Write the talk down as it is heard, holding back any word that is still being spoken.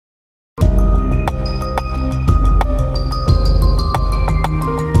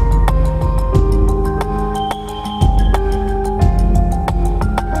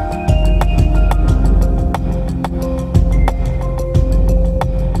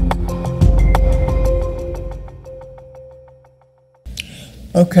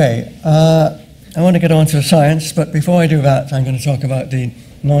Okay, I want to get on to science, but before I do that, I'm going to talk about the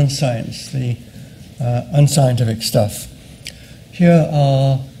non-science, the unscientific stuff. Here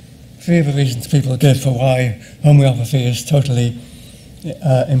are three of the reasons people give for why homeopathy is totally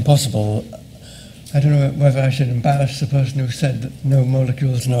impossible. I don't know whether I should embarrass the person who said that no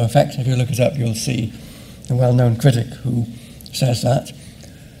molecules, no effect. If you look it up, you'll see a well-known critic who says that.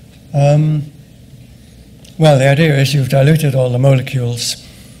 Well, the idea is you've diluted all the molecules,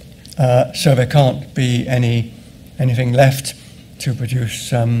 so there can't be anything left to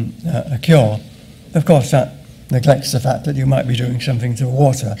produce a cure. Of course, that neglects the fact that you might be doing something to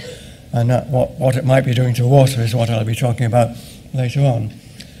water, and that what it might be doing to water is what I'll be talking about later on.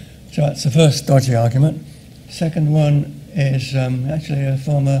 So that's the first dodgy argument. Second one is actually a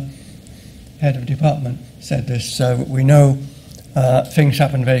former head of department said this. We know things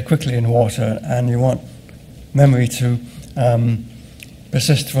happen very quickly in water, and you want memory to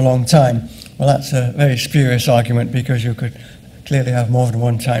persist for a long time. Well, that's a very spurious argument because you could clearly have more than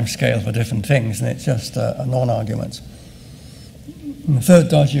one time scale for different things, and it's just a non-argument. And the third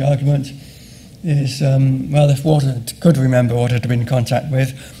dodgy argument is, well, if water could remember what it had been in contact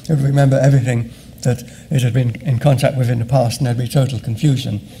with, it would remember everything that it had been in contact with in the past, and there'd be total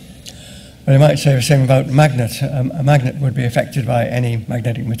confusion. But you might say the same about a magnet. A magnet would be affected by any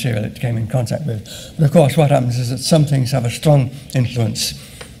magnetic material it came in contact with. But of course, what happens is that some things have a strong influence,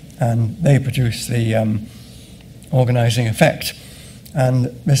 and they produce the organizing effect. And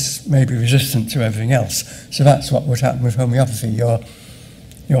this may be resistant to everything else. So that's what would happen with homeopathy.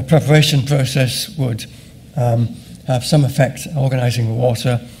 Your preparation process would have some effect organizing the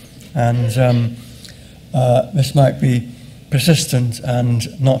water, and this might be persistent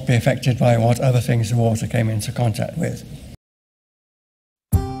and not be affected by what other things the water came into contact with.